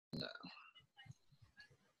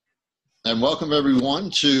And welcome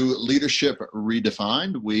everyone to Leadership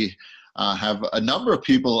Redefined. We have a number of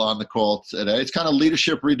people on the call today. It's kind of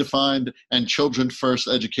Leadership Redefined and Children First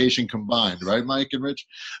Education combined, right, Mike and Rich?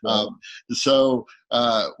 Yeah. So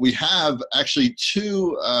we have actually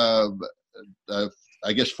two,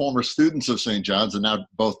 I guess, former students of St. John's and now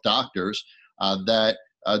both doctors that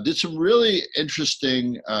did some really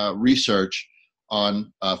interesting research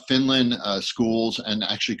on Finland schools and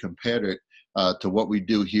actually compared it to what we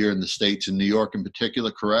do here in the States, in New York in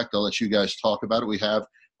particular, correct? I'll let you guys talk about it. We have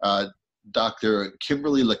Dr.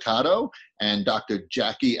 Kimberly Liccardo and Dr.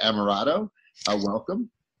 Jackie Amarato.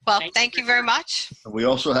 Welcome. Well, thank you very much. We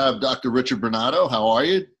also have Dr. Richard Bernardo. How are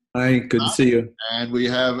you? Hi, good to see you. And we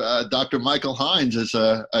have Dr. Michael Hines as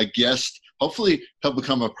a guest. Hopefully he'll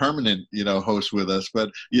become a permanent, host with us,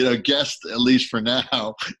 but, guest, at least for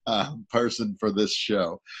now, person for this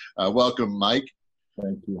show. Welcome, Mike.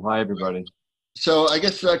 Thank you. Hi, everybody. So I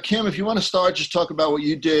guess, Kim, if you want to start, just talk about what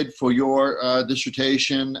you did for your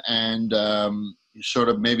dissertation and sort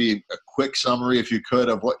of maybe a quick summary, if you could,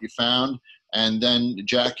 of what you found. And then,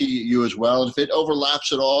 Jackie, you as well. If it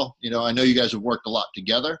overlaps at all, I know you guys have worked a lot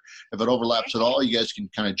together. If it overlaps at all, you guys can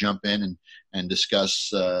kind of jump in and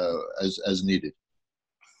discuss as needed.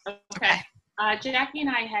 Okay. Jackie and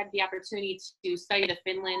I had the opportunity to study the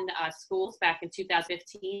Finland schools back in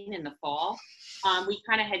 2015 in the fall. We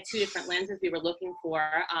kind of had two different lenses we were looking for,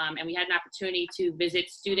 and we had an opportunity to visit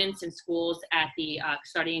students in schools at the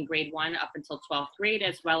starting in grade 1 up until 12th grade,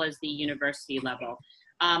 as well as the university level.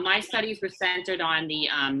 My studies were centered on the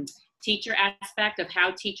teacher aspect of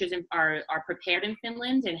how teachers are prepared in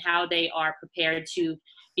Finland and how they are prepared to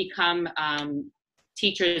become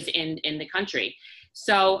teachers in the country.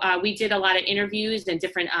 So we did a lot of interviews and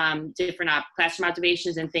different classroom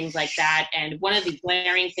observations and things like that. And one of the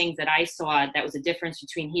glaring things that I saw that was a difference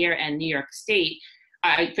between here and New York State,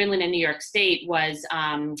 Finland and New York State, was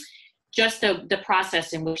just the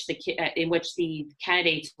process in which the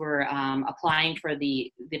candidates were applying for the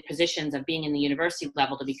positions of being in the university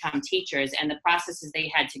level to become teachers, and the processes they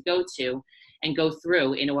had to go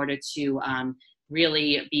through in order to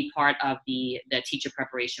really be part of the teacher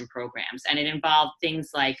preparation programs. And it involved things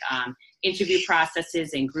like interview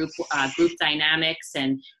processes and group dynamics,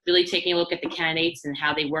 and really taking a look at the candidates and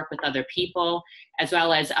how they work with other people, as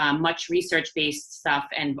well as much research-based stuff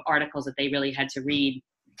and articles that they really had to read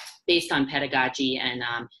based on pedagogy and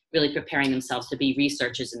really preparing themselves to be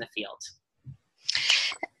researchers in the field.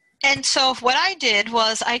 And so what I did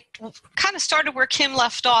was I kind of started where Kim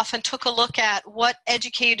left off and took a look at what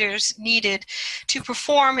educators needed to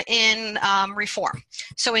perform in reform,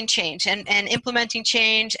 so in change and implementing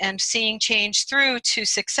change and seeing change through to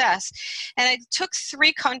success. And I took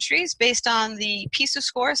 3 countries based on the PISA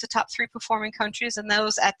scores, the top 3 performing countries, and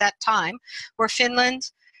those at that time were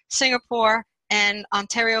Finland, Singapore, and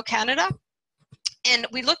Ontario, Canada. And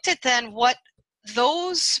we looked at then what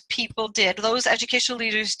those people did, those educational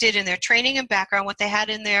leaders did in their training and background, what they had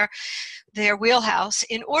in their wheelhouse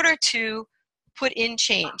in order to put in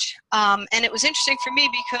change. And it was interesting for me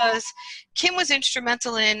because Kim was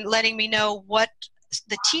instrumental in letting me know what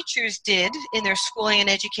the teachers did in their schooling and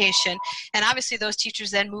education. And obviously those teachers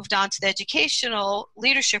then moved on to the educational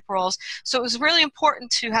leadership roles. So it was really important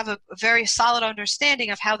to have a very solid understanding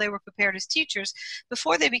of how they were prepared as teachers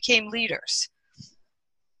before they became leaders.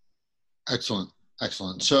 Excellent.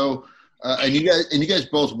 So, and you guys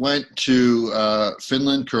both went to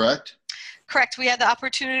Finland, correct? Correct. We had the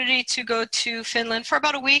opportunity to go to Finland for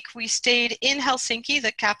about a week. We stayed in Helsinki,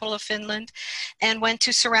 the capital of Finland, and went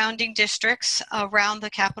to surrounding districts around the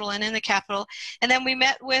capital and in the capital. And then we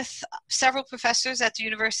met with several professors at the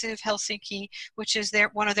University of Helsinki, which is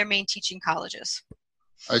one of their main teaching colleges.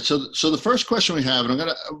 All right. So the first question we have,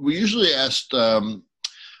 and we usually ask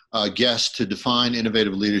guests to define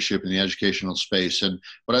innovative leadership in the educational space. And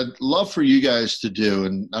what I'd love for you guys to do,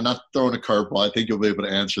 and I'm not throwing a curveball, I think you'll be able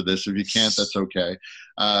to answer this. If you can't, that's okay.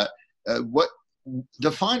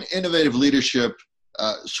 Define innovative leadership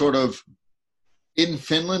sort of in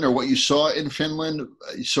Finland, or what you saw in Finland,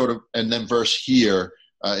 sort of, and then versus here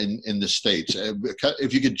in the States.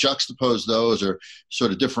 If you could juxtapose those or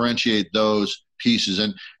sort of differentiate those pieces.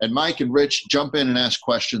 And Mike and Rich, jump in and ask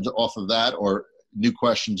questions off of that, or new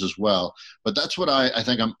questions as well. But that's what I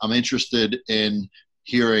think I'm interested in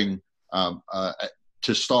hearing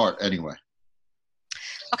to start anyway.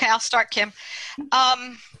 Okay, I'll start, Kim.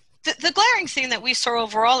 The glaring thing that we saw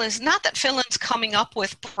overall is not that Finland's coming up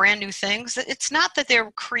with brand new things. It's not that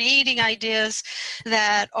they're creating ideas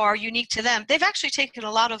that are unique to them. They've actually taken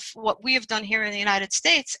a lot of what we have done here in the United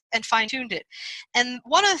States and fine-tuned it. And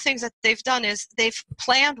one of the things that they've done is they've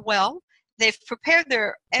planned well. They've prepared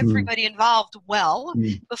everybody involved well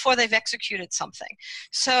before they've executed something.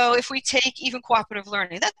 So if we take even cooperative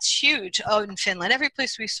learning, that's huge in Finland. Every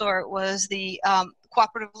place we saw it was the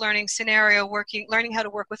cooperative learning scenario, learning how to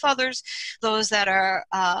work with others, those that are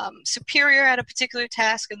superior at a particular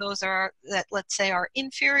task and those that, let's say, are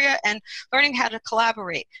inferior, and learning how to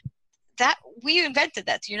collaborate. That we invented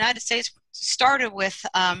that. The United States started with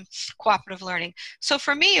cooperative learning. So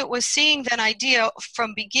for me, it was seeing that idea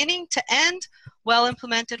from beginning to end, well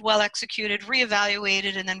implemented, well executed,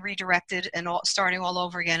 reevaluated, and then redirected, and starting all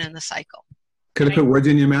over again in the cycle. Could I put words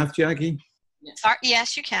in your mouth, Jackie?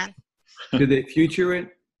 Yes, you can. Did they future it?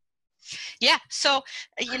 Yeah, so,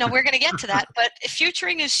 we're going to get to that, but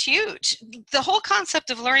futuring is huge. The whole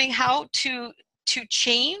concept of learning how to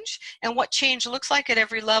change and what change looks like at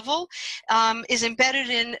every level is embedded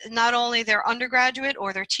in not only their undergraduate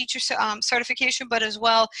or their teacher certification, but as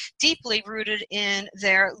well deeply rooted in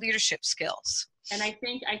their leadership skills. And I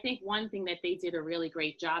think one thing that they did a really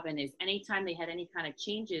great job in is anytime they had any kind of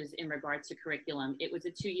changes in regards to curriculum, it was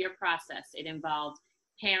a 2-year process. It involved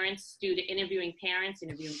interviewing parents,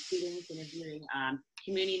 interviewing students, interviewing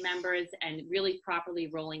community members, and really properly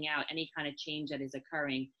rolling out any kind of change that is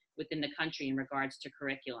occurring within the country in regards to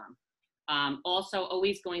curriculum. Also,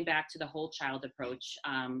 always going back to the whole child approach,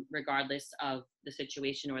 regardless of the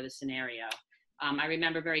situation or the scenario. I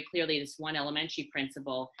remember very clearly this one elementary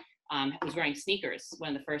principal was wearing sneakers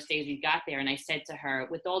one of the first days we got there. And I said to her,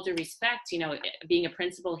 with all due respect, being a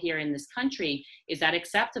principal here in this country, is that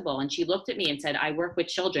acceptable? And she looked at me and said, I work with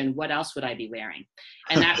children. What else would I be wearing?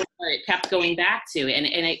 And that was what it kept going back to. And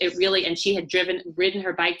it really, and she had ridden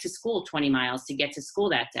her bike to school 20 miles to get to school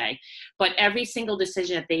that day. But every single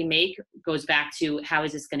decision that they make goes back to how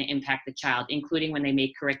is this going to impact the child, including when they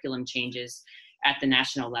make curriculum changes at the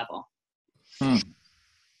national level.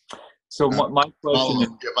 So my question is,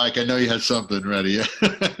 Mike, I know you had something ready.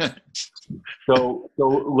 so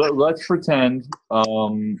let's pretend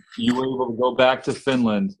you were able to go back to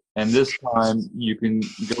Finland, and this time you can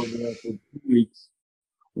go there for 2 weeks.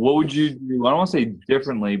 What would you do? I don't want to say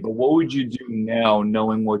differently, but what would you do now,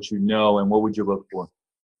 knowing what you know, and what would you look for?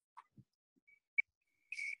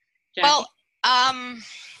 Jackie? Well,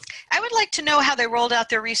 I would like to know how they rolled out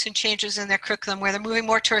their recent changes in their curriculum, where they're moving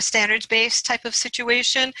more to a standards-based type of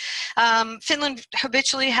situation. Finland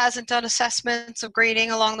habitually hasn't done assessments of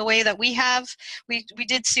grading along the way that we have. We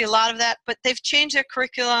did see a lot of that, but they've changed their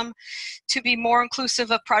curriculum to be more inclusive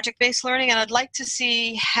of project-based learning, and I'd like to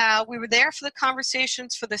see how we were there for the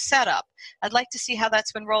conversations for the setup. I'd like to see how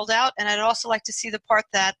that's been rolled out, and I'd also like to see the part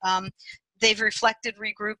that they've reflected,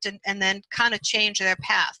 regrouped, and then kind of changed their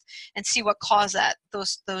path and see what caused that,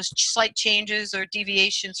 those slight changes or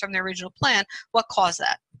deviations from their original plan, what caused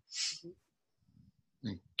that.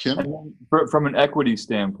 Kim? From an equity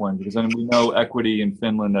standpoint, because we know equity in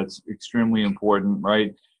Finland, that's extremely important,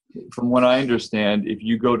 right? From what I understand, if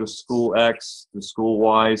you go to school X, to school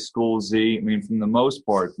Y, school Z, from the most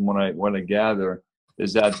part, from what I gather,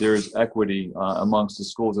 is that there's equity amongst the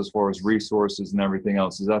schools as far as resources and everything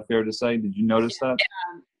else. Is that fair to say? Did you notice that?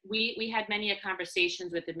 We had many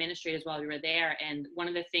conversations with administrators while we were there, and one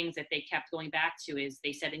of the things that they kept going back to is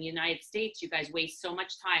they said, in the United States, you guys waste so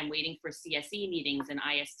much time waiting for CSE meetings and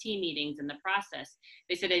IST meetings in the process.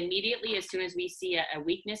 They said immediately, as soon as we see a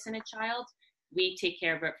weakness in a child, we take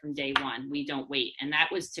care of it from day one. We don't wait. And that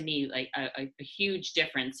was, to me, like a huge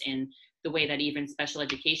difference in the way that even special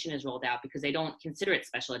education is rolled out, because they don't consider it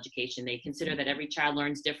special education. They consider that every child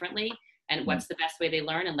learns differently, and what's the best way they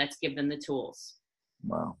learn, and let's give them the tools.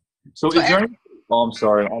 Wow. So is there any, I'm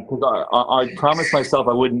sorry, because I promised myself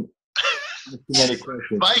I wouldn't many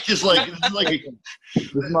questions. Mike is like a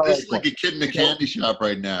kid in a candy shop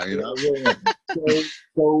right now,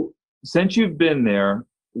 So since you've been there,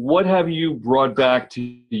 what have you brought back to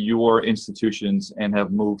your institutions and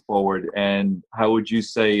have moved forward, and how would you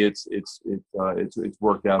say it's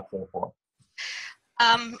worked out so far?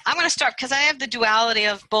 I'm going to start because I have the duality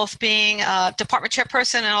of both being a department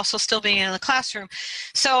chairperson and also still being in the classroom.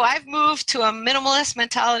 So I've moved to a minimalist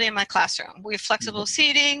mentality in my classroom. We have flexible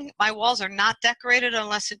seating. My walls are not decorated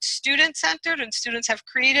unless it's student-centered and students have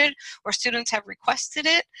created or students have requested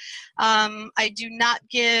it. I do not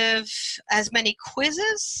give as many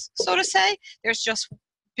quizzes, so to say. There's just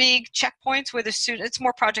big checkpoints where the student, it's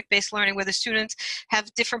more project-based learning where the students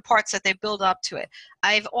have different parts that they build up to it.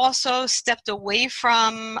 I've also stepped away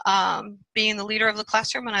from being the leader of the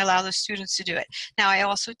classroom, and I allow the students to do it. Now, I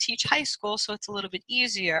also teach high school, so it's a little bit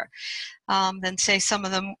easier than, say, some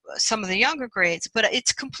of the younger grades. But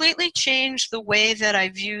it's completely changed the way that I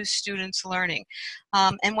view students learning.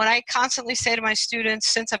 And what I constantly say to my students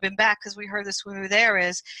since I've been back, because we heard this when we were there,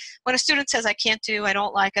 is when a student says, I can't do, I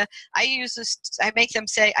don't like it, I make them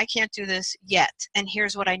say, I can't do this yet, and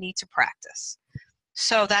here's what I need to practice.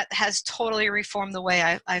 So that has totally reformed the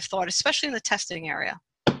way I've thought, especially in the testing area.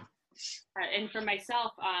 And for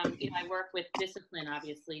myself, I work with discipline,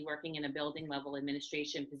 obviously, working in a building level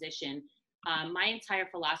administration position. My entire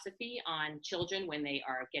philosophy on children when they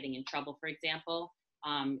are getting in trouble, for example,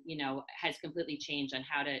 has completely changed on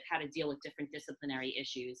how to deal with different disciplinary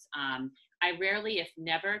issues. I rarely, if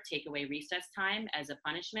never, take away recess time as a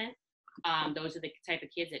punishment. Those are the type of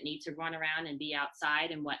kids that need to run around and be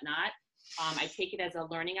outside and whatnot. I take it as a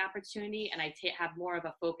learning opportunity, and I have more of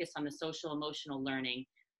a focus on the social emotional learning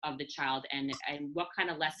of the child and what kind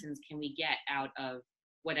of lessons can we get out of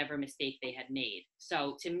whatever mistake they had made.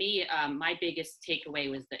 So to me, my biggest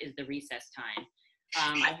takeaway is the recess time.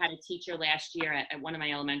 I had a teacher last year at one of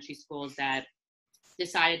my elementary schools that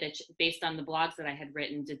decided that based on the blogs that I had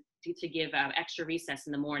written to give extra recess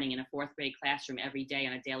in the morning in a 4th grade classroom every day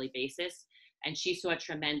on a daily basis. And she saw a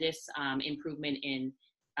tremendous improvement in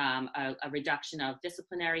a reduction of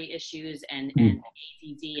disciplinary issues and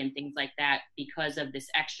ADD and things like that because of this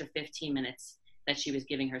extra 15 minutes that she was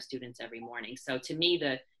giving her students every morning. So to me,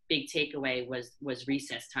 the big takeaway was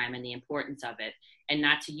recess time and the importance of it, and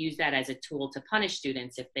not to use that as a tool to punish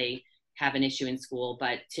students if they have an issue in school,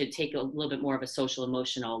 but to take a little bit more of a social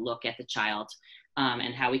emotional look at the child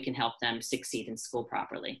and how we can help them succeed in school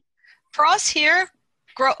properly. For us here,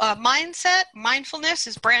 mindfulness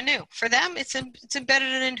is brand new. For them, it's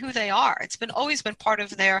embedded in who they are. It's always been part of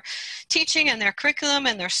their teaching and their curriculum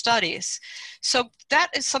and their studies. So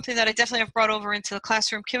that is something that I definitely have brought over into the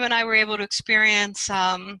classroom. Kim and I were able to experience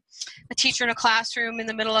a teacher in a classroom in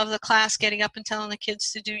the middle of the class getting up and telling the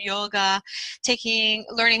kids to do yoga,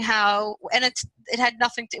 learning how, and it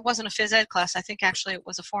wasn't a phys ed class. I think actually it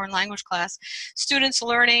was a foreign language class. Students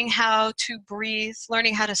learning how to breathe,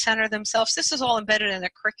 learning how to center themselves. This is all embedded in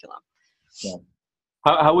their curriculum. Yeah.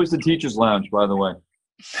 How was the teacher's lounge, by the way?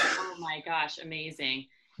 Oh my gosh, amazing.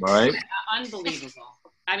 Right? Unbelievable.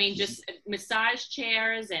 I mean, just massage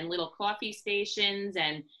chairs and little coffee stations,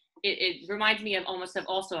 and it reminds me of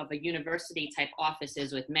a university type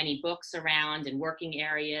offices with many books around and working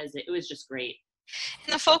areas. It was just great.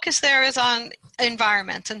 And the focus there is on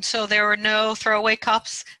environment, and so there were no throwaway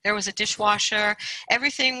cups. There was a dishwasher.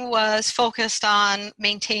 Everything was focused on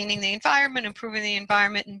maintaining the environment, improving the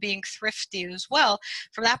environment, and being thrifty as well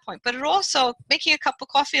from that point. But it also, making a cup of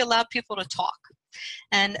coffee allowed people to talk,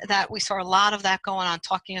 and that we saw a lot of that going on,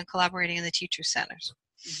 talking and collaborating in the teacher centers.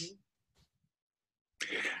 Mm-hmm.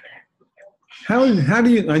 How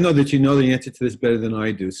do you, I know that you know the answer to this better than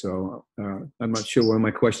I do, so I'm not sure where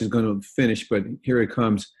my question is going to finish, but here it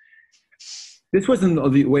comes. This wasn't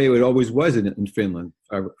the way it always was in Finland,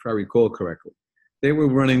 if I recall correctly. They were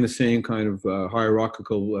running the same kind of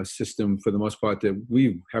hierarchical system for the most part that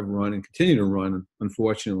we have run and continue to run,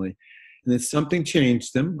 unfortunately. And then something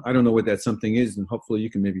changed them. I don't know what that something is, and hopefully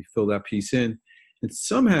you can maybe fill that piece in. And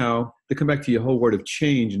somehow, to come back to your whole word of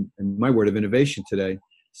change and my word of innovation today,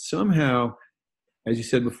 somehow, as you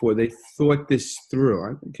said before, they thought this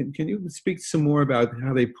through. Can you speak some more about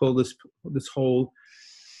how they pulled this whole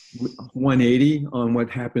 180 on what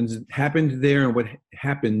happened there and what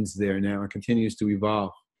happens there now and continues to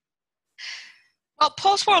evolve? Well,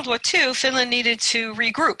 post-World War II, Finland needed to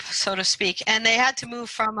regroup, so to speak, and they had to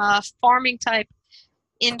move from a farming-type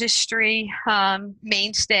industry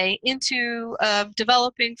mainstay into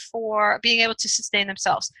developing for being able to sustain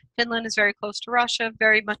themselves. Finland is very close to Russia,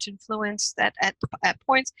 very much influenced at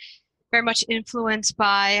points, very much influenced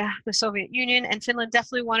by the Soviet Union, and Finland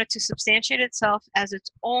definitely wanted to substantiate itself as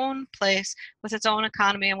its own place with its own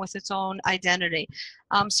economy and with its own identity.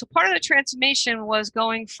 So part of the transformation was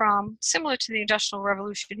going from, similar to the Industrial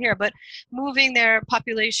Revolution here, but moving their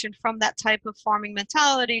population from that type of farming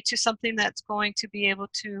mentality to something that's going to be able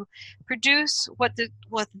to produce what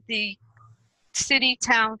the city,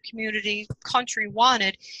 town, community, country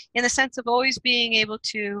wanted, in the sense of always being able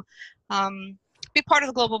to be part of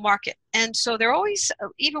the global market. And so they're always,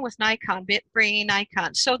 even with Nikon, bringing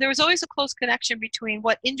Nikon. So there was always a close connection between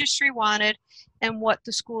what industry wanted and what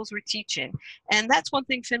the schools were teaching. And that's one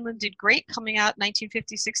thing Finland did great coming out in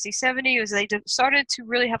 1950, 60, 70, is they started to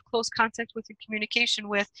really have close contact with and communication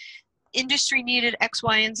with industry needed X,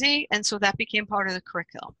 Y, and Z. And so that became part of the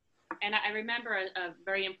curriculum. And I remember a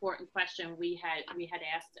very important question we had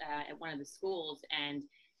asked at one of the schools, and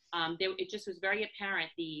it just was very apparent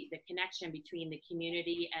the connection between the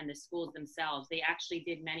community and the schools themselves. They actually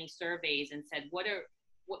did many surveys and said,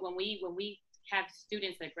 when we have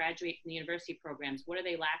students that graduate from the university programs, what are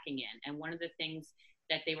they lacking in? And one of the things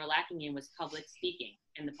that they were lacking in was public speaking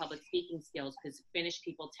and the public speaking skills, because Finnish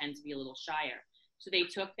people tend to be a little shyer. So they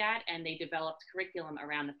took that and they developed curriculum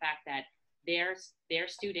around the fact that their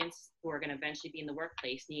students who are going to eventually be in the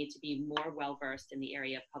workplace need to be more well-versed in the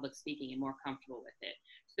area of public speaking and more comfortable with it.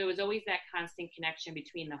 So there was always that constant connection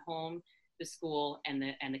between the home, the school, and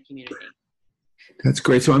the community. That's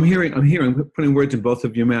great. So I'm hearing, putting words in both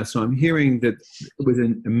of your mouths. So I'm hearing that it was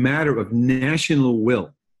a matter of national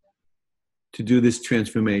will to do this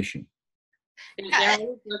transformation.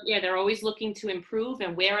 They're always looking to improve,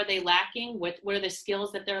 and where are they lacking? What are the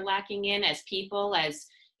skills that they're lacking in as people, as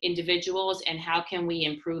individuals, and how can we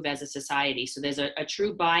improve as a society? So there's a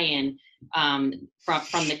true buy-in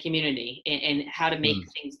from the community in how to make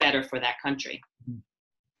things better for that country.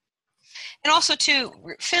 And also, too,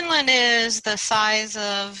 Finland is the size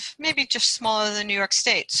of maybe just smaller than New York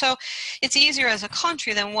State. So it's easier as a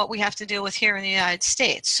country than what we have to deal with here in the United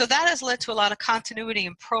States. So that has led to a lot of continuity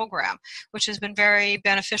in program, which has been very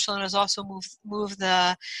beneficial and has also moved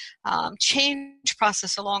the change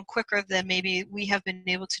process along quicker than maybe we have been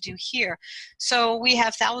able to do here. So we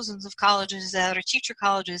have thousands of colleges that are teacher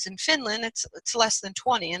colleges in Finland. It's less than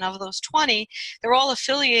 20. And of those 20, they're all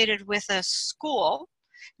affiliated with a school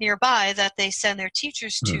nearby that they send their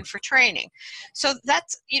teachers to for training. So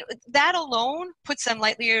that's, that alone puts them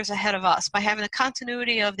light years ahead of us by having the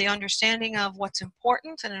continuity of the understanding of what's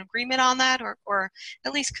important and an agreement on that, or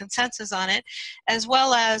at least consensus on it, as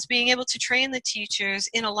well as being able to train the teachers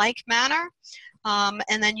in a like manner.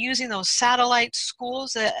 And then using those satellite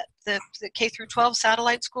schools, the K through 12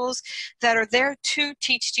 satellite schools that are there to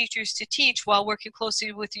teach teachers to teach while working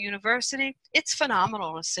closely with the university. It's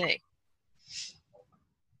phenomenal to see.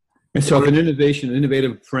 And so if an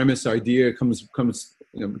innovative premise idea comes,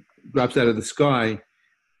 drops out of the sky,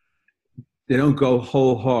 they don't go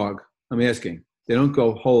whole hog. I'm asking. They don't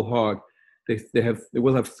go whole hog. They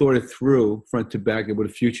will have thought it through front to back. They would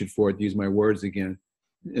have futured for it, to use my words again,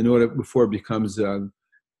 before it becomes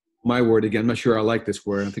my word again. I'm not sure I like this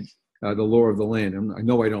word. I think the law of the land. I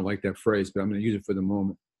know I don't like that phrase, but I'm going to use it for the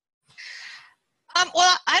moment.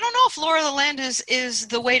 Well, I don't know if law of the land is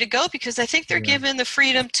the way to go, because I think they're given the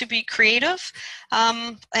freedom to be creative.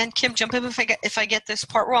 And Kim, jump in if I get this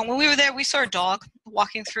part wrong. When we were there, we saw a dog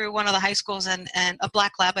walking through one of the high schools, and a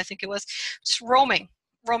black lab, I think it was, just roaming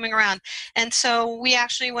around. And so we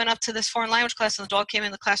actually went up to this foreign language class, and the dog came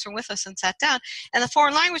in the classroom with us and sat down. And the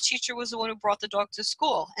foreign language teacher was the one who brought the dog to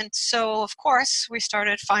school. And so, of course, we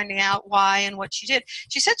started finding out why and what she did.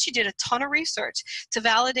 She said she did a ton of research to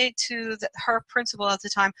validate to her principal at the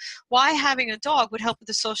time why having a dog would help with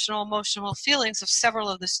the social and emotional feelings of several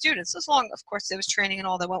of the students, as long, of course, there was training and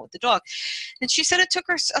all that went with the dog. And she said it took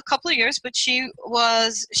her a couple of years, but she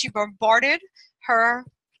bombarded her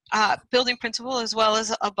building principal as well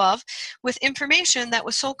as above with information that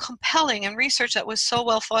was so compelling and research that was so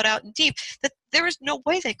well thought out and deep that there was no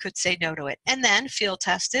way they could say no to it. And then field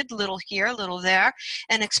tested, little here, little there,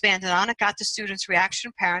 and expanded on it, got the students'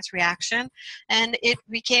 reaction, parents' reaction, and it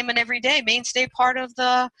became an everyday mainstay part of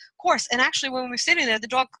the course. And actually, when we were sitting there, the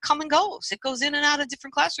dog come and goes. It goes in and out of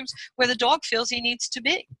different classrooms where the dog feels he needs to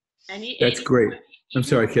be. That's great. I'm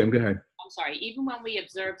sorry, Kim, go ahead. Sorry, even when we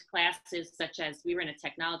observed classes such as we were in a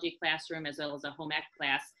technology classroom as well as a home ec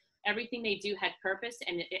class, everything they do had purpose,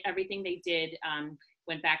 and everything they did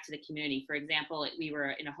went back to the community. For example, we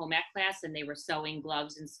were in a home ec class and they were sewing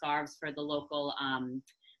gloves and scarves for the local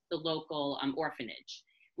orphanage.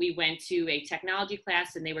 We went to a technology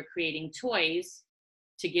class and they were creating toys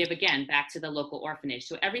to give, again, back to the local orphanage.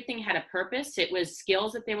 So everything had a purpose. It was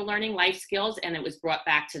skills that they were learning, life skills, and it was brought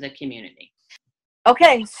back to the community.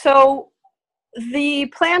 Okay, so the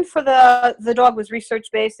plan for the dog was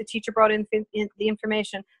research-based. The teacher brought in the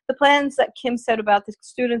information. The plans that Kim said about the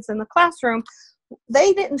students in the classroom,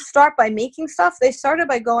 they didn't start by making stuff. They started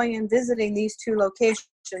by going and visiting these two locations,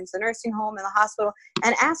 the nursing home and the hospital,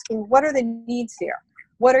 and asking, what are the needs here?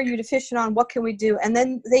 What are you deficient on? What can we do? And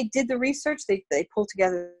then they did the research. They pulled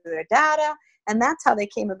together their data, and that's how they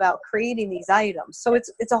came about creating these items. So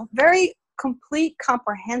it's a very complete,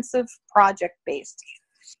 comprehensive, project-based.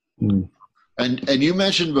 Mm. And you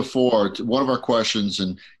mentioned before, one of our questions,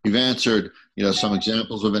 and you've answered, some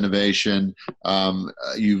examples of innovation.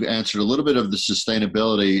 You've answered a little bit of the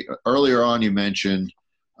sustainability. Earlier on, you mentioned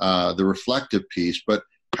the reflective piece, but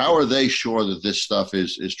how are they sure that this stuff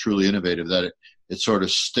is truly innovative, that it sort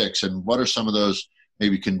of sticks? And what are some of those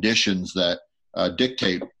maybe conditions that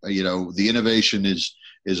dictate, the innovation is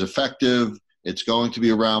effective, it's going to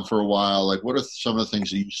be around for a while? Like, what are some of the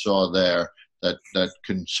things that you saw there that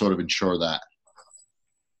can sort of ensure that?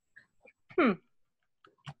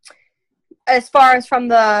 As far as from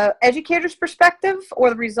the educator's perspective or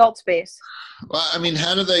the results base? Well, I mean,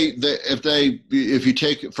 how do if you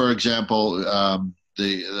take, for example,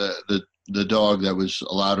 the dog that was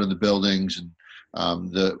allowed in the buildings and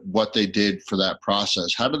what they did for that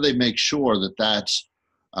process, how do they make sure that that's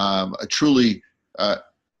a truly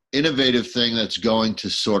innovative thing that's going to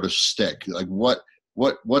sort of stick? Like, what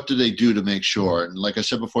do they do to make sure? And like I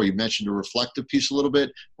said before, you mentioned the reflective piece a little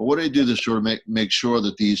bit, but what do they do to sort of make sure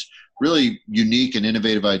that these really unique and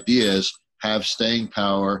innovative ideas have staying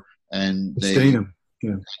power and sustain them?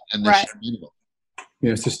 Yeah. And they're sustainable.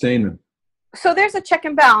 Yeah, sustain them. So there's a check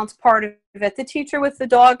and balance part of it. The teacher with the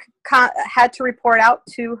dog had to report out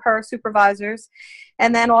to her supervisors,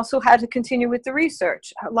 and then also had to continue with the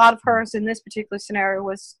research. A lot of hers in this particular scenario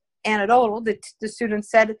was anecdotal. The students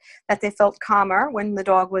said that they felt calmer when the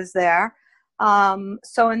dog was there.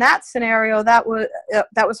 So in that scenario, that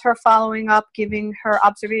was her following up, giving her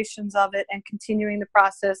observations of it, and continuing the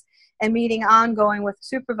process and meeting ongoing with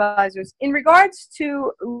supervisors. In regards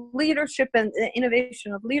to leadership and the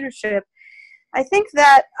innovation of leadership, I think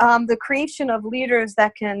that the creation of leaders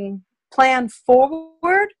that can plan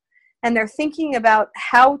forward, and they're thinking about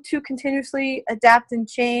how to continuously adapt and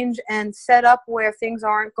change and set up where things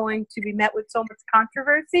aren't going to be met with so much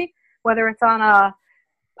controversy, whether it's on a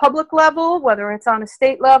public level, whether it's on a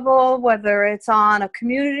state level, whether it's on a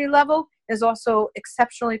community level, is also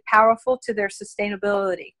exceptionally powerful to their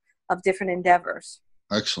sustainability of different endeavors.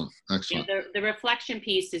 Excellent. Yeah, the reflection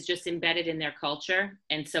piece is just embedded in their culture,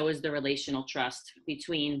 and so is the relational trust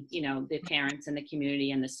between, the parents and the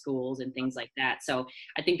community and the schools and things like that. So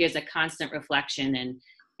I think there's a constant reflection, and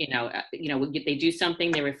they do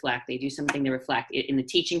something, they reflect. They do something, they reflect in the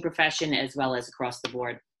teaching profession as well as across the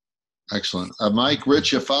board. Excellent. Mike,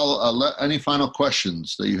 Rich, any final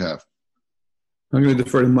questions that you have? I'm going to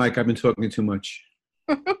defer to Mike. I've been talking too much.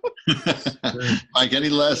 Mike, any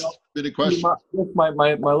last bit of questions? My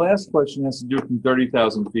last question has to do from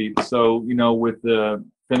 30,000 feet. So, with the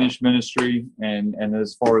finished ministry and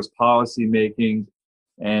as far as policy making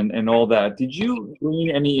and all that, did you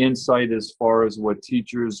glean any insight as far as what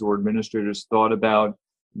teachers or administrators thought about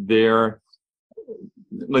their,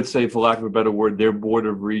 let's say, for lack of a better word, their Board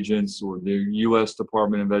of Regents or their U.S.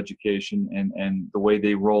 Department of Education and the way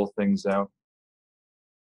they roll things out?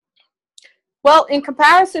 Well, in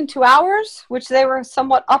comparison to ours, which they were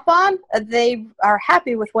somewhat up on, they are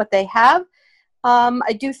happy with what they have.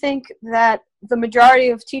 I do think that the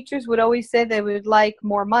majority of teachers would always say they would like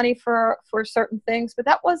more money for certain things, but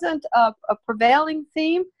that wasn't a prevailing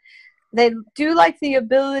theme. They do like the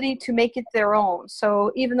ability to make it their own.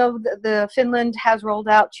 So even though the Finland has rolled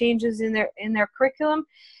out changes in their curriculum,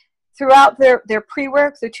 throughout their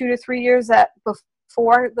pre-work, the 2 to 3 years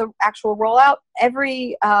before the actual rollout,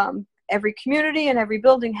 every community and every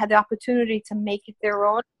building had the opportunity to make it their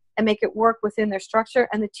own and make it work within their structure.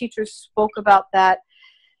 And the teachers spoke about that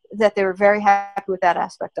they were very happy with that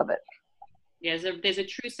aspect of it. Yeah, there's a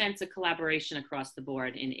true sense of collaboration across the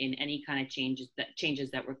board in any kind of changes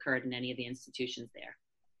that occurred in any of the institutions there.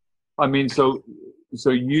 I mean, so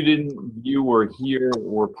you didn't view or hear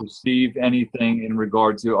or perceive anything in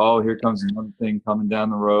regard to, oh, here comes another thing coming down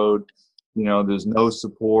the road, there's no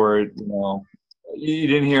support, You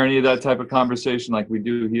didn't hear any of that type of conversation like we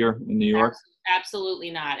do here in New York?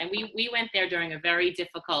 Absolutely not. And we went there during a very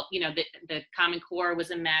difficult, the Common Core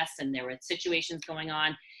was a mess and there were situations going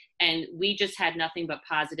on. And we just had nothing but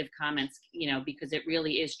positive comments, because it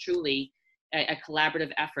really is truly a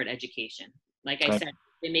collaborative effort education. Like I said,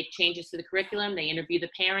 they make changes to the curriculum, they interview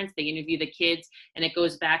the parents, they interview the kids, and it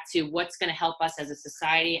goes back to what's going to help us as a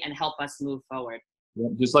society and help us move forward. Yeah,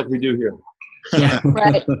 just like we do here.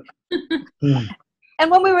 Right.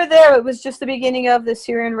 And when we were there, it was just the beginning of the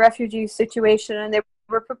Syrian refugee situation, and they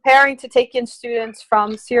were preparing to take in students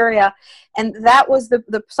from Syria. And that was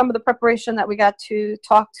some of the preparation that we got to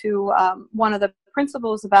talk to one of the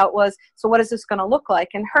principals about was, so what is this going to look like?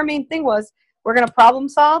 And her main thing was, we're going to problem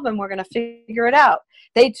solve and we're going to figure it out.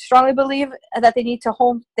 They strongly believe that they need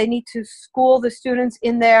to school the students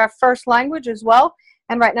in their first language as well.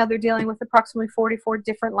 and right now they're dealing with approximately 44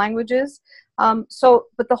 different languages.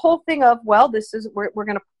 But the whole thing of, well, this is, we're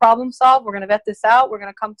going to problem solve, we're going to vet this out, we're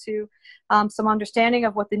going to come to some understanding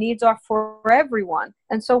of what the needs are for everyone.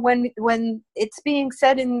 And so when it's being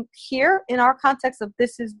said in here, in our context of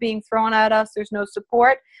this is being thrown at us, there's no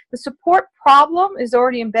support, the support problem is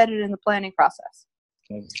already embedded in the planning process.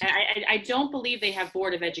 I don't believe they have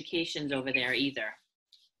Board of Educations over there either.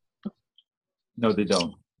 No, they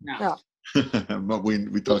don't. No. But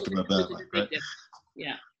we talked about that, right?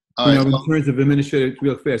 Yeah. All right. In terms of administrative,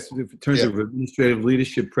 real fast, in terms of administrative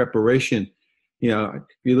leadership preparation, if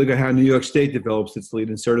you look at how New York State develops its lead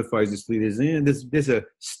and certifies its leaders, and there's a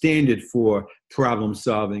standard for problem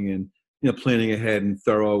solving and planning ahead and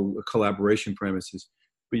thorough collaboration premises.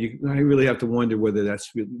 But I really have to wonder whether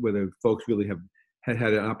folks really have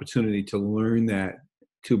had an opportunity to learn that,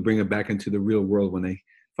 to bring it back into the real world when they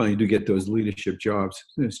finally do get those leadership jobs.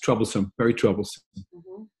 It's troublesome, very troublesome.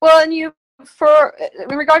 Mm-hmm. Well, and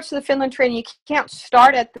in regards to the Finland training, you can't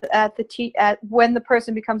start at when the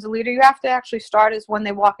person becomes a leader. You have to actually start as when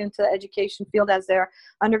they walk into the education field as their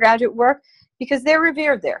undergraduate work, because they're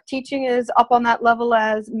revered there. Teaching is up on that level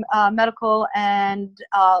as medical and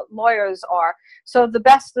lawyers are. So the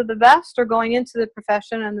best of the best are going into the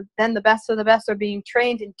profession, and then the best of the best are being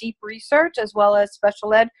trained in deep research as well as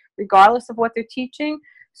special ed, regardless of what they're teaching.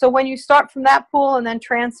 So when you start from that pool and then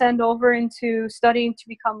transcend over into studying to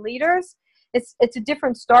become leaders, it's a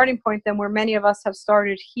different starting point than where many of us have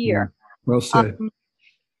started here. Well said.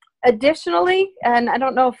 Additionally, and I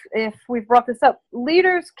don't know if we've brought this up,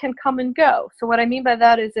 leaders can come and go. So what I mean by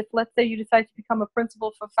that is, if let's say you decide to become a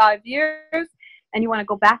principal for 5 years and you want to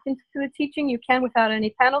go back into the teaching, you can without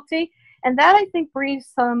any penalty. And that, I think,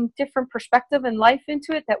 breathes some different perspective and life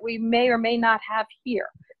into it that we may or may not have here.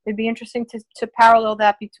 It'd be interesting to parallel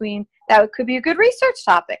that between, that could be a good research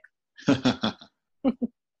topic.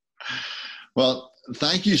 Well,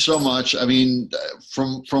 thank you so much. I mean,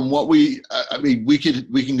 from what we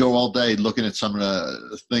can go all day looking at some of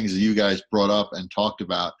the things that you guys brought up and talked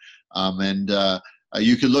about.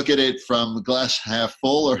 You could look at it from glass half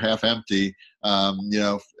full or half empty.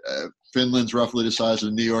 Finland's roughly the size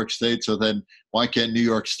of New York State, so then why can't New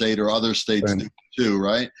York State or other states do it too,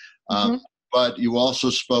 right? Mm-hmm. But you also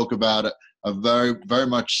spoke about a very, very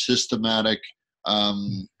much systematic,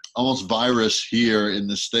 almost virus here in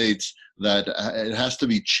the States, that it has to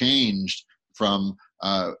be changed from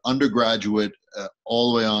undergraduate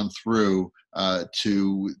all the way on through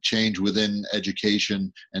to change within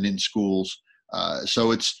education and in schools.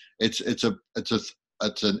 So it's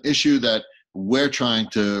an issue that we're trying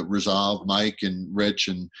to resolve, Mike and Rich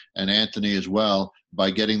and Anthony as well,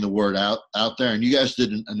 by getting the word out there. And you guys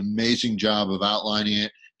did an amazing job of outlining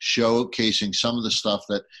it, showcasing some of the stuff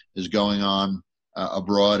that is going on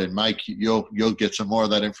abroad. And Mike, you'll get some more of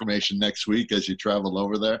that information next week as you travel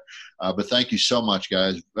over there. But thank you so much,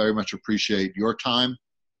 guys. Very much appreciate your time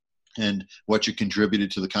and what you contributed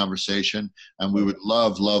to the conversation. And we would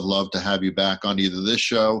love to have you back on either this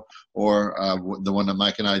show or the one that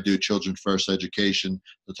Mike and I do, Children First Education,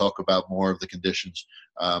 to talk about more of the conditions,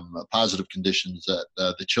 positive conditions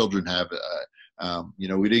that the children have.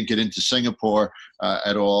 We didn't get into Singapore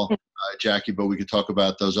at all, Jackie, but we could talk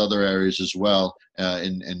about those other areas as well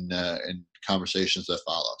in conversations that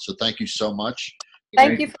follow. So thank you so much.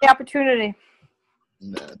 Thank you for the opportunity.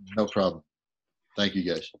 No problem. Thank you,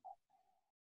 guys.